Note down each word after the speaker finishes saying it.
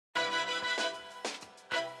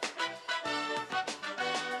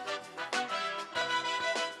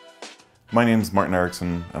My name is Martin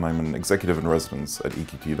Eriksson, and I'm an executive in residence at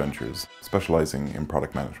EQT Ventures, specializing in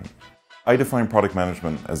product management. I define product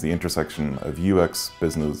management as the intersection of UX,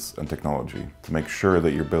 business, and technology to make sure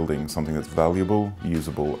that you're building something that's valuable,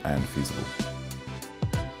 usable, and feasible.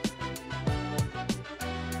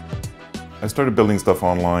 I started building stuff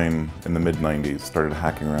online in the mid-90s, started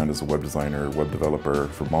hacking around as a web designer, web developer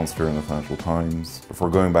for Monster and the Financial Times, before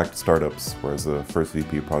going back to startups, where I was the first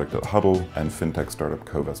VP of product at Huddle and fintech startup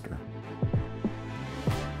Covestor.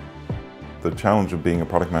 The challenge of being a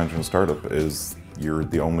product management startup is you're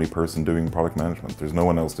the only person doing product management. There's no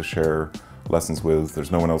one else to share lessons with, there's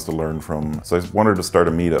no one else to learn from. So I wanted to start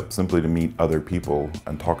a meetup simply to meet other people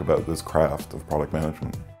and talk about this craft of product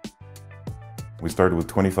management. We started with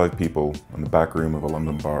 25 people in the back room of a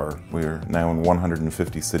London bar. We're now in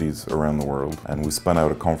 150 cities around the world, and we spun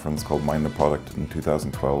out a conference called Mind the Product in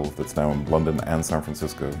 2012 that's now in London and San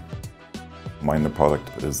Francisco. Mind the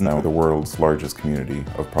Product is now the world's largest community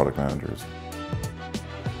of product managers.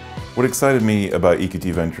 What excited me about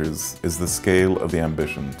EQT Ventures is the scale of the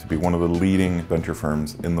ambition to be one of the leading venture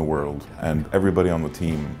firms in the world, and everybody on the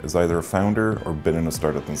team is either a founder or been in a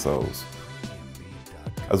startup themselves.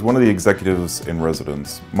 As one of the executives in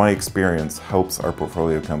residence, my experience helps our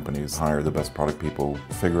portfolio companies hire the best product people,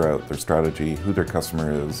 figure out their strategy, who their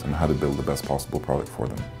customer is, and how to build the best possible product for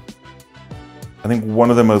them. I think one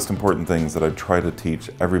of the most important things that I try to teach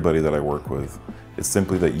everybody that I work with is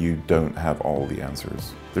simply that you don't have all the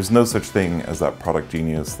answers. There's no such thing as that product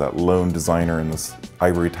genius, that lone designer in this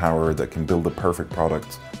ivory tower that can build the perfect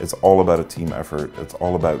product. It's all about a team effort. It's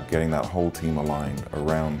all about getting that whole team aligned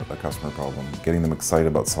around a customer problem, getting them excited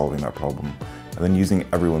about solving that problem, and then using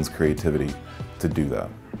everyone's creativity to do that.